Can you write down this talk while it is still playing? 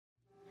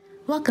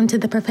Welcome to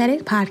the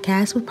Prophetic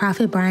Podcast with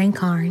Prophet Brian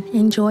Carn.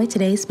 Enjoy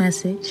today's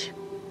message.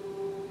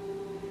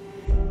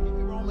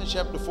 Romans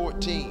chapter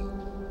 14,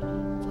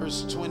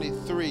 verse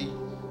 23.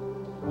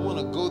 I want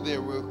to go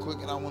there real quick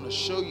and I want to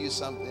show you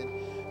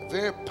something. A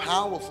very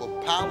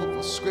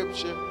powerful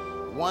scripture.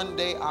 One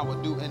day I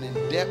will do an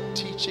in-depth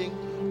teaching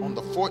on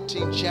the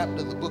 14th chapter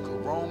of the book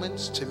of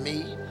Romans. To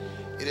me,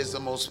 it is the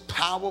most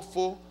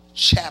powerful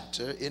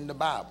chapter in the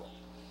Bible.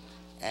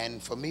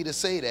 And for me to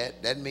say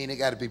that means it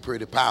got to be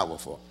pretty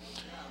powerful.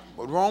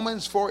 But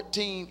Romans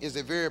 14 is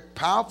a very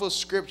powerful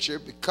scripture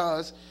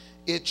because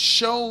it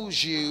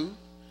shows you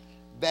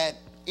that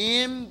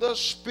in the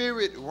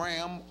spirit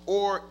realm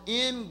or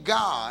in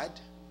God,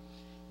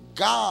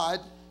 God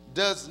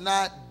does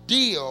not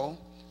deal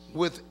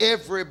with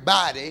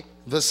everybody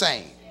the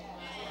same.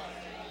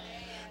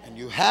 And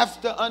you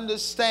have to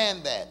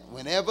understand that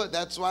whenever,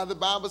 that's why the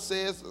Bible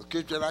says, the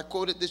scripture that I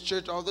quote at this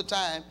church all the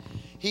time,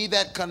 he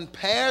that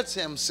compares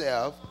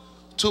himself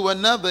to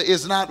another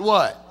is not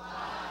what?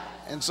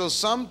 And so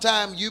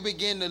sometimes you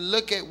begin to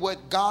look at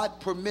what God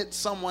permits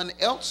someone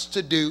else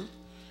to do,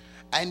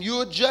 and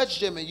you'll judge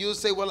them and you'll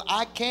say, well,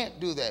 I can't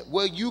do that.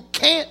 Well, you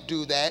can't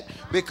do that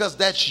because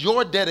that's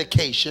your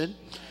dedication.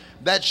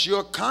 That's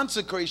your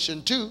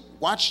consecration too.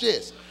 Watch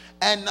this.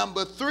 And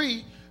number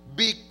 3,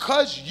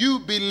 because you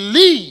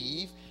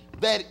believe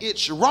that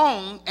it's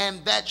wrong and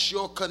that's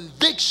your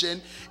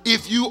conviction,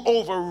 if you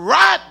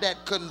override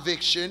that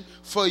conviction,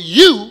 for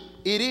you,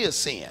 it is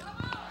sin.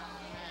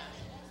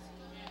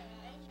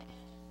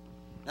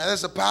 Now,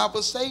 that's a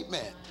powerful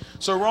statement.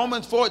 So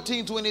Romans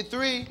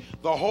 14:23,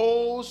 the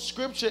whole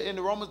scripture in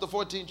the Romans, the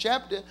 14th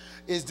chapter,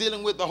 is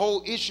dealing with the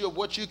whole issue of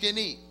what you can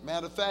eat.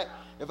 Matter of fact,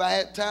 if I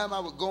had time, I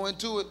would go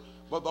into it.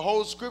 But the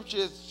whole scripture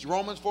is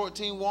Romans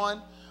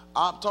 14:1.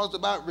 Talks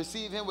about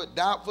receive him with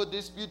doubtful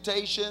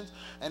disputations.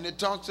 And it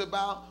talks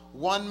about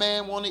one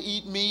man want to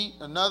eat meat,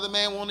 another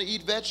man want to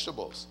eat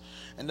vegetables.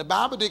 And the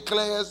Bible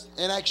declares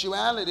in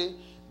actuality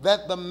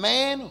that the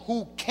man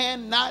who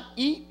cannot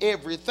eat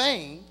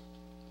everything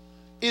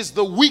is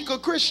the weaker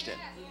Christian.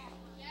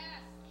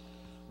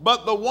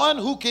 But the one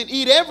who can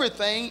eat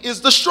everything is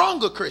the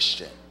stronger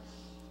Christian.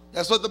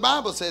 That's what the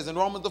Bible says in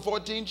Romans the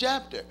 14th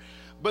chapter.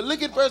 But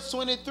look at verse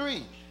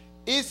 23.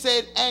 It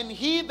said, and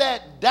he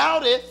that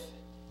doubteth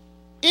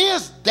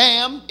is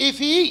damned if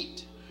he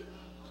eat,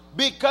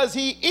 because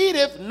he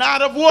eateth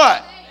not of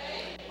what?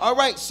 All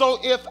right, so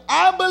if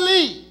I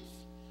believe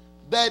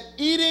that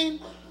eating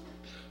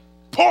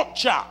pork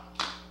chop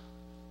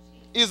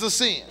is a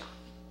sin,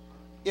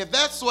 if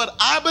that's what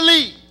I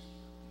believe,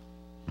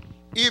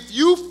 if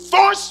you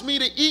force me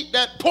to eat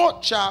that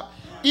pork chop,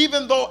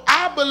 even though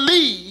I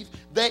believe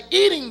that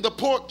eating the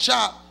pork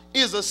chop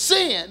is a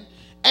sin,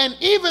 and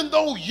even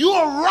though you're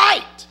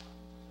right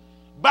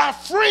by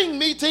freeing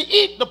me to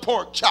eat the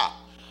pork chop,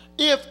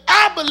 if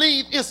I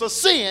believe it's a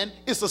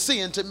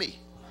sin to me.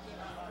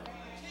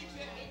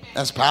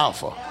 That's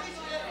powerful.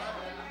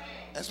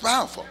 That's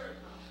powerful.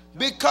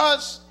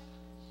 Because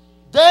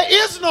there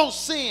is no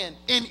sin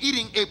in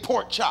eating a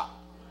pork chop.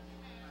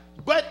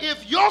 But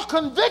if your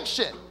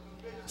conviction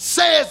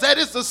says that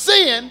it's a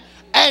sin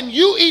and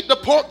you eat the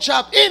pork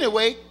chop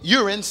anyway,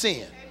 you're in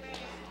sin.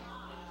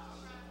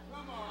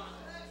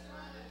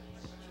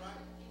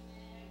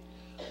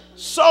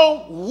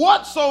 So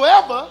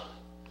whatsoever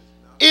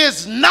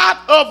is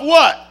not of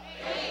what?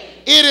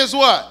 It is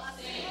what?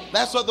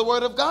 That's what the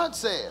word of God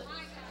says.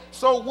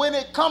 So when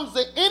it comes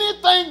to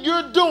anything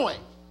you're doing,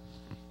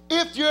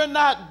 if you're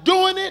not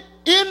doing it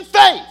in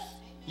faith,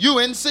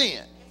 you're in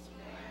sin.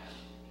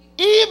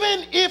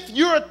 Even if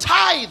you're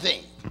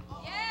tithing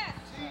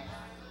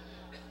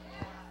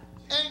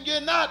and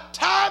you're not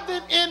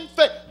tithing in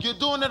faith, you're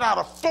doing it out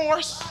of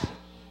force,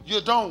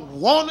 you don't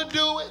want to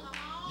do it,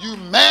 you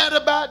mad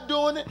about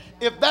doing it.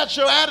 If that's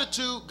your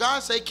attitude,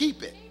 God say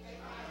keep it.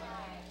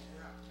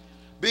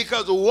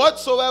 Because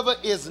whatsoever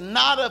is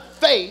not of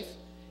faith,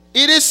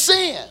 it is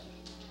sin.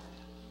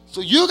 So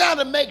you got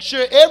to make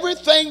sure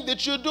everything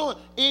that you're doing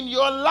in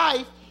your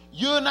life,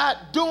 you're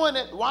not doing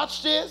it,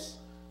 watch this,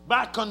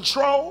 by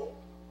control.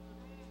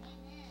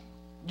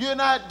 You're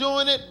not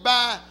doing it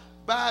by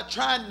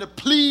trying to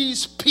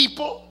please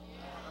people.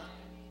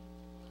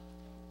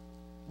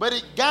 But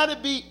it got to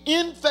be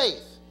in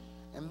faith.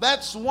 And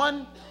that's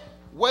one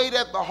way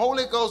that the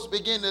Holy Ghost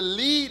began to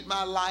lead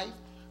my life.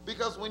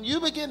 Because when you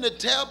begin to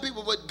tell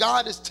people what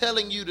God is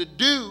telling you to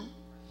do,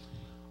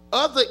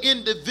 other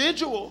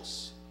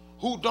individuals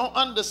who don't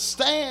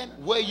understand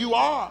where you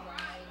are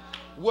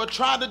will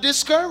try to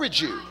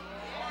discourage you.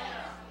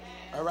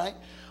 All right?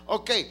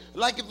 Okay,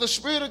 like if the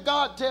Spirit of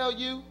God tell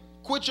you,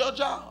 quit your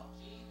job.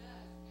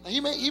 He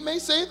may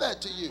say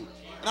that to you.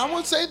 And I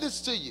want to say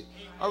this to you.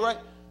 All right?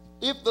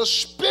 If the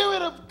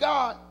Spirit of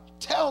God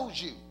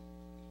tells you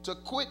to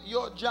quit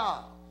your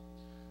job,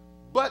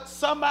 but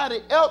somebody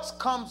else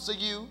comes to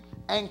you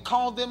and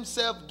call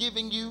themselves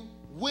giving you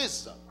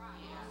wisdom,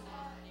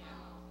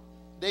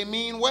 they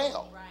mean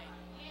well.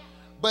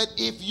 But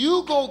if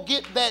you go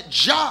get that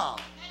job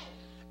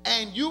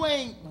and you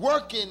ain't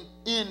working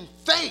in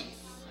faith,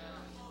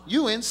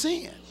 you in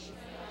sin.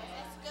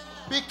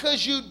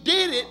 because you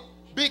did it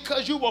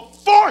because you were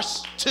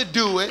forced to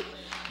do it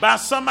by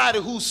somebody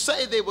who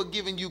say they were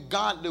giving you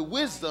godly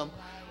wisdom,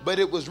 but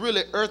it was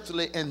really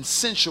earthly and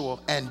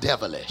sensual and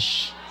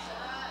devilish.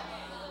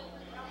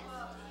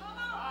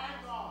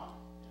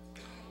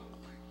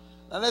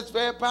 Now that's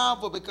very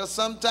powerful, because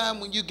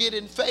sometimes when you get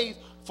in faith,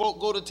 folk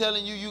go to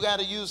telling you got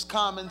to use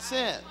common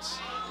sense.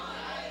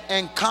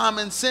 And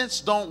common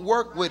sense don't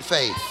work with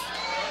faith.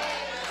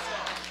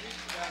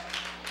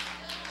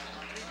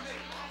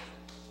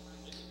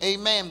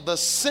 Amen. The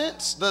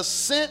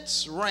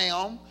sense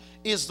realm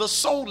is the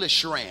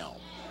soulish realm.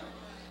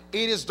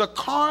 It is the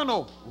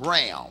carnal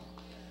realm.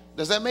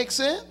 Does that make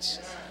sense?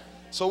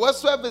 So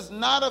whatsoever is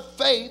not of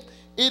faith,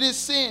 it is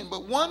sin.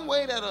 But one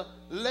way that'll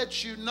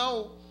let you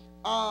know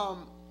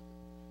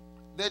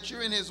that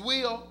you're in his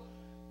will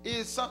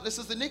is something that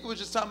Sister Nikki was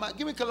just talking about.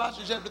 Give me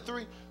Colossians chapter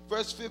 3,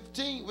 verse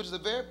 15, which is a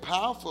very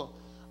powerful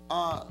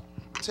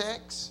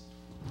text.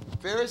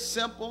 Very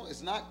simple.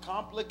 It's not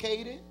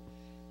complicated.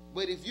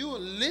 But if you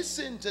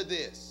listen to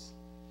this,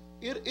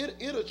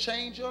 it'll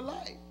change your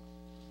life.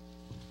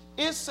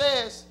 It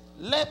says,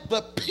 let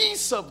the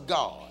peace of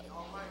God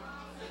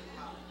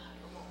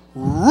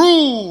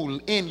rule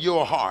in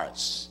your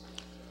hearts,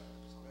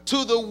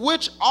 to the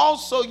which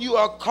also you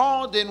are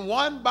called in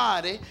one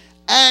body,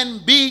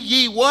 and be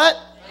ye what?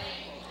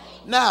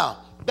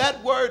 Now,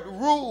 that word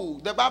rule,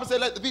 the Bible said,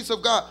 let the peace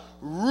of God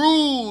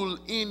rule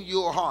in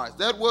your hearts.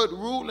 That word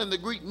rule in the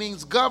Greek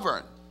means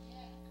govern.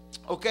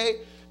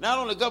 Okay? Not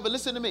only govern,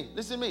 listen to me.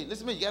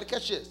 You got to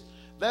catch this.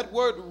 That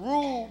word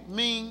rule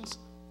means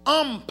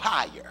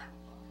umpire.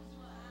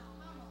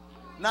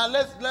 Now,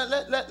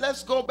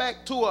 let's go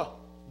back to a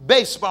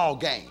baseball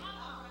game.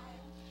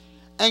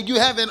 And you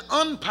have an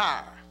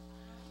umpire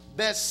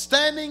that's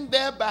standing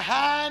there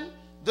behind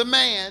the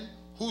man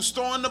who's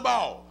throwing the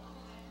ball.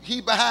 He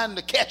behind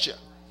the catcher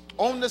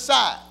on the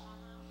side.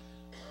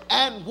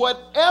 And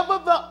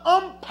whatever the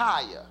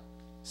umpire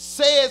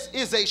says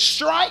is a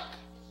strike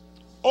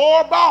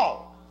or a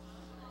ball,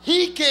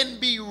 he can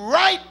be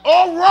right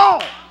or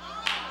wrong.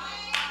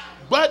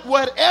 But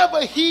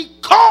whatever he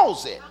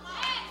calls it,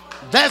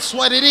 that's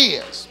what it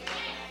is.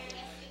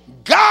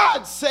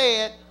 God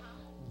said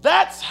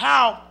that's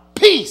how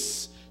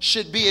peace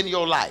should be in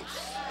your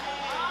life.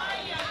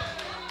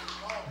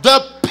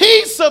 The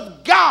peace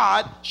of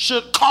God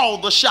should call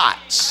the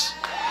shots.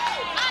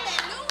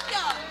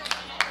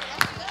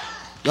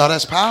 Y'all,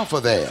 that's powerful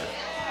there.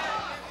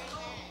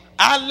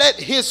 I let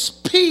his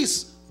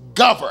peace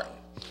govern.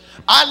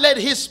 I let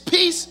his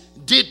peace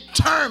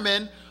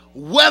determine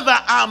whether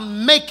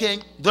I'm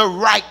making the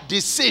right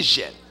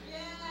decision.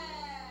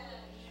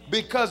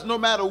 Because no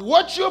matter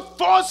what you're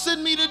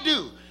forcing me to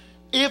do,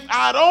 if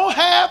I don't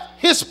have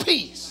his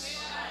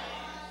peace,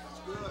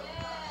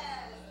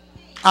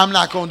 I'm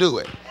not going to do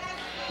it.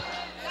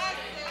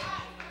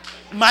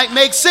 Might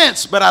make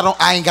sense, but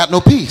I ain't got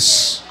no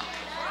peace.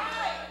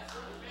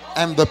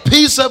 And the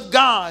peace of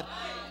God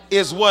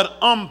is what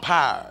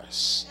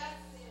umpires.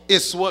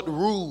 It's what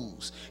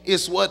rules.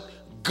 It's what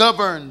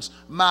governs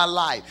my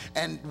life.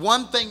 And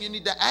one thing you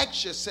need to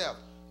ask yourself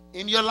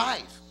in your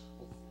life,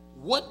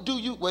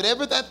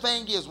 whatever that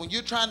thing is, when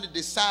you're trying to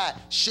decide,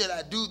 should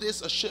I do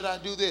this or should I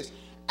do this?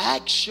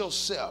 Ask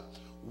yourself,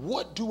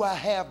 what do I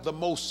have the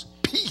most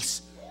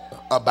peace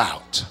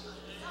about?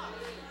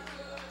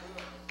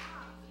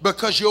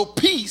 Because your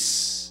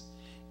peace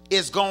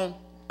is going to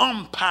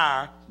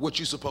umpire what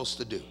you're supposed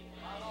to do.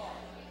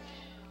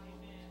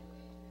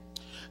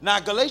 Now,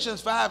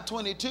 Galatians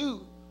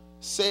 5:22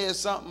 says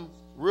something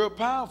real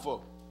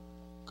powerful.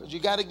 Because you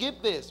got to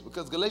get this.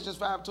 Because Galatians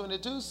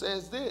 5:22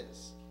 says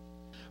this.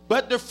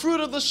 But the fruit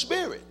of the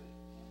Spirit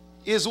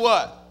is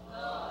what?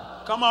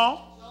 Love. Come on.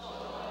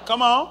 Joy.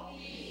 Come on.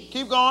 Peace.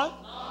 Keep going.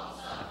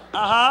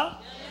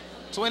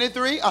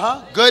 23.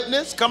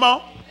 Goodness. Come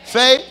on.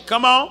 Faith.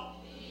 Come on.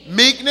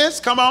 Meekness.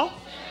 Come on.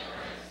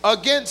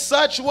 Against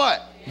such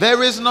what?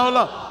 There is no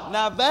law.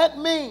 Now that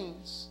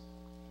means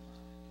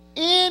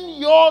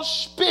in your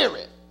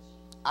spirit,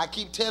 I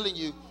keep telling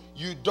you,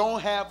 you don't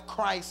have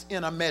Christ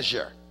in a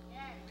measure.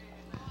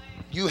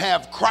 You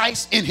have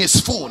Christ in his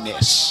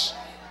fullness.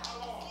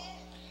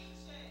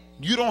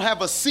 You don't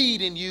have a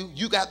seed in you.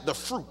 You got the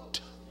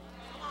fruit.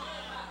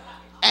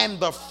 And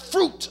the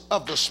fruit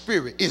of the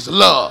Spirit is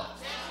love,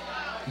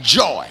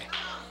 joy,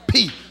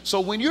 peace.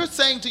 So when you're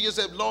saying to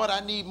yourself, Lord,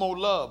 I need more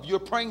love, you're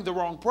praying the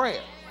wrong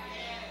prayer.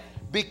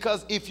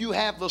 Because if you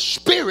have the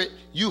Spirit,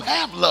 you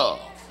have love.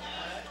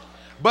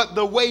 But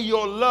the way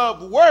your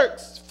love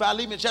works,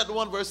 Philemon chapter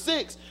 1 verse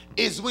 6,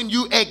 is when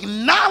you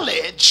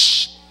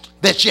acknowledge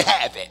that you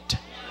have it.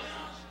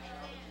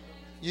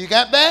 You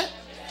got that?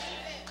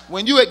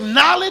 When you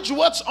acknowledge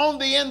what's on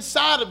the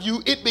inside of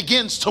you, it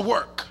begins to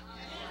work.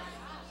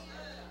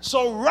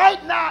 So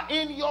right now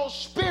in your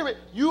spirit,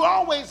 you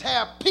always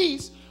have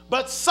peace,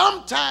 but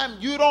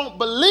sometimes you don't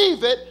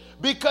believe it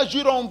because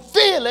you don't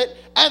feel it.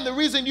 And the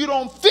reason you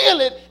don't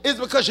feel it is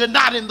because you're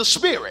not in the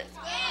Spirit.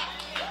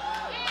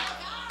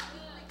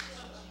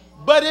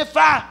 But if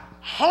I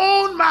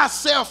hone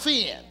myself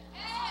in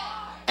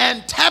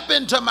and tap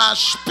into my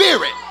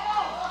spirit,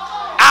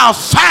 I'll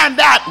find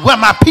out where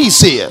my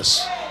peace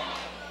is.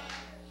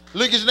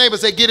 Look at your neighbor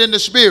and say, get in the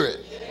spirit.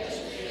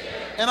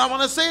 And I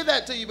want to say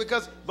that to you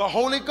because the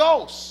Holy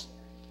Ghost,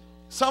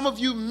 some of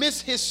you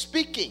miss his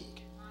speaking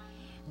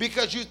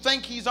because you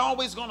think he's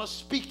always going to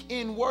speak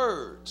in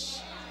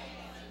words.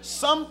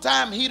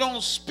 Sometimes he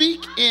don't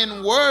speak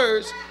in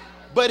words,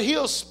 but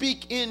he'll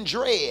speak in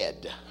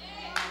dread.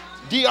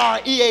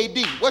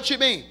 D-R-E-A-D. What you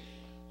mean?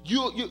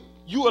 You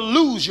will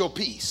lose your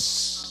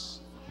peace.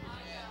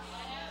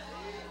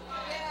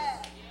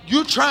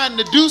 You're trying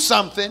to do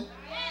something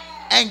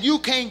and you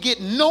can't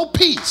get no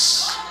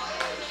peace.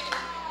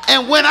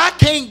 And when I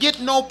can't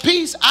get no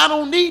peace, I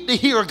don't need to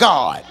hear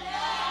God.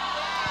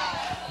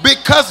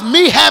 Because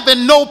me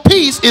having no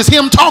peace is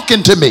him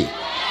talking to me.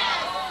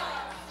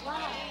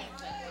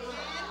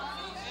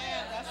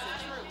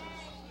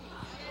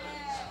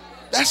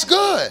 That's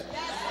good.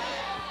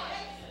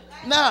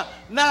 Now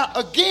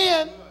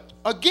again,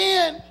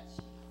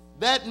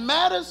 that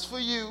matters for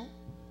you,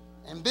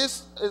 and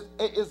this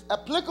is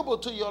applicable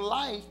to your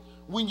life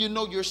when you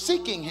know you're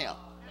seeking him.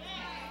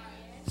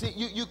 See,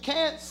 you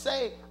can't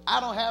say, I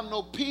don't have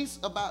no peace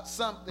about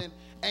something,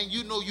 and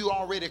you know you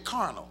already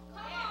carnal.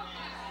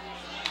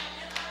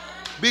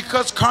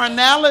 Because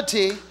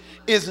carnality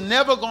is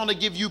never going to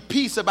give you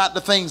peace about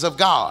the things of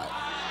God.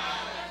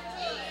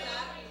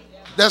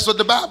 That's what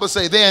the Bible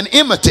says. They're an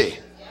enmity.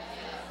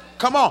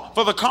 Come on.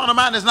 For the carnal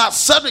mind is not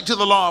subject to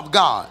the law of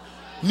God.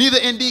 Neither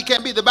indeed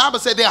can be. The Bible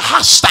says they're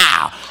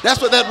hostile.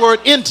 That's what that word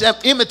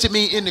enmity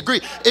means in the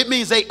Greek. It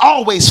means they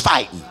always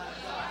fighting.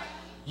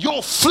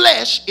 Your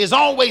flesh is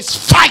always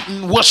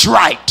fighting what's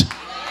right.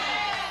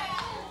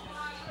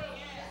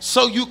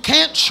 So you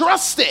can't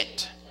trust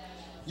it.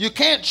 You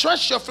can't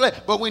trust your flesh.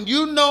 But when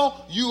you know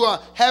you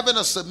are having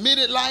a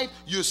submitted life,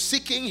 you're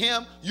seeking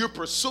him, you're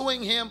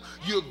pursuing him,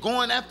 you're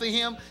going after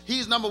him,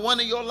 he's number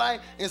one in your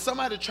life, and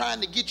somebody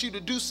trying to get you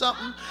to do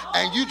something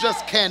and you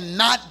just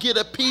cannot get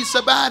a peace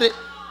about it,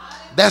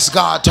 that's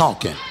God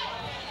talking.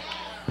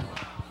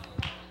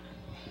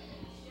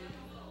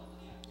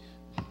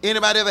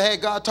 Anybody ever had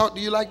God talk to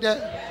you like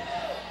that?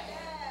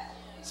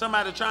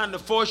 Somebody trying to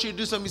force you to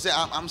do something, you say,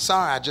 I'm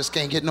sorry, I just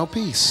can't get no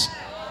peace.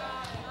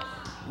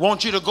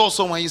 Want you to go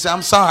somewhere, you say,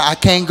 I'm sorry, I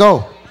can't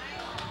go.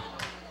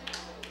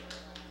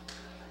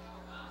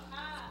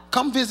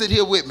 Come visit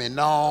here with me.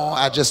 No,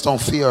 I just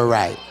don't feel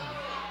right.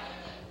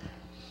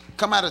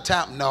 Come out of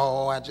town.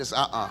 No, I just,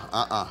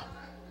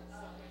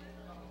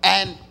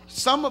 And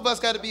some of us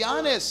got to be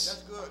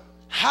honest.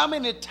 How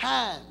many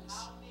times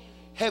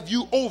have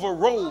you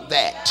overrode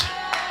that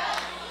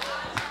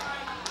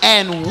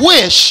and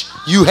wish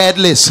you had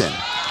listened?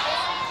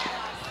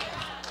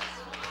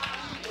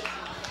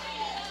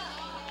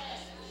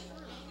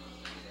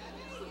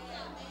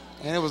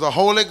 And it was the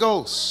Holy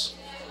Ghost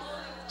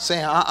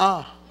saying,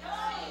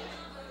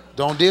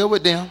 don't deal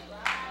with them.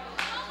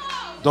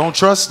 Don't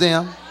trust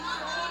them.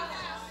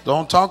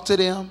 Don't talk to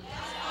them.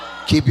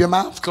 Keep your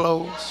mouth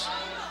closed.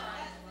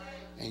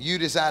 And you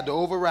decide to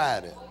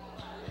override it.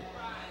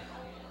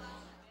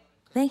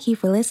 Thank you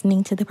for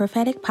listening to the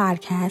Prophetic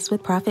Podcast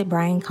with Prophet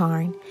Brian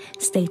Carn.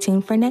 Stay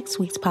tuned for next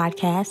week's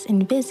podcast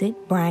and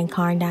visit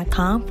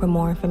briancarn.com for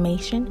more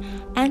information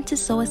and to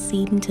sow a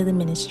seed into the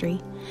ministry.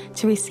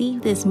 To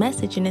receive this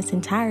message in its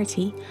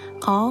entirety,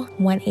 call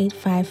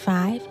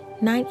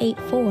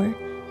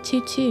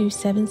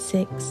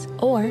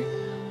 1-855-984-2276 or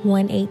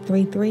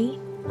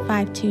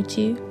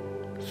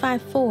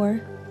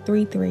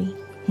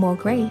 1-833-522-5433. More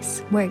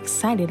grace. We're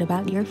excited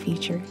about your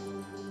future.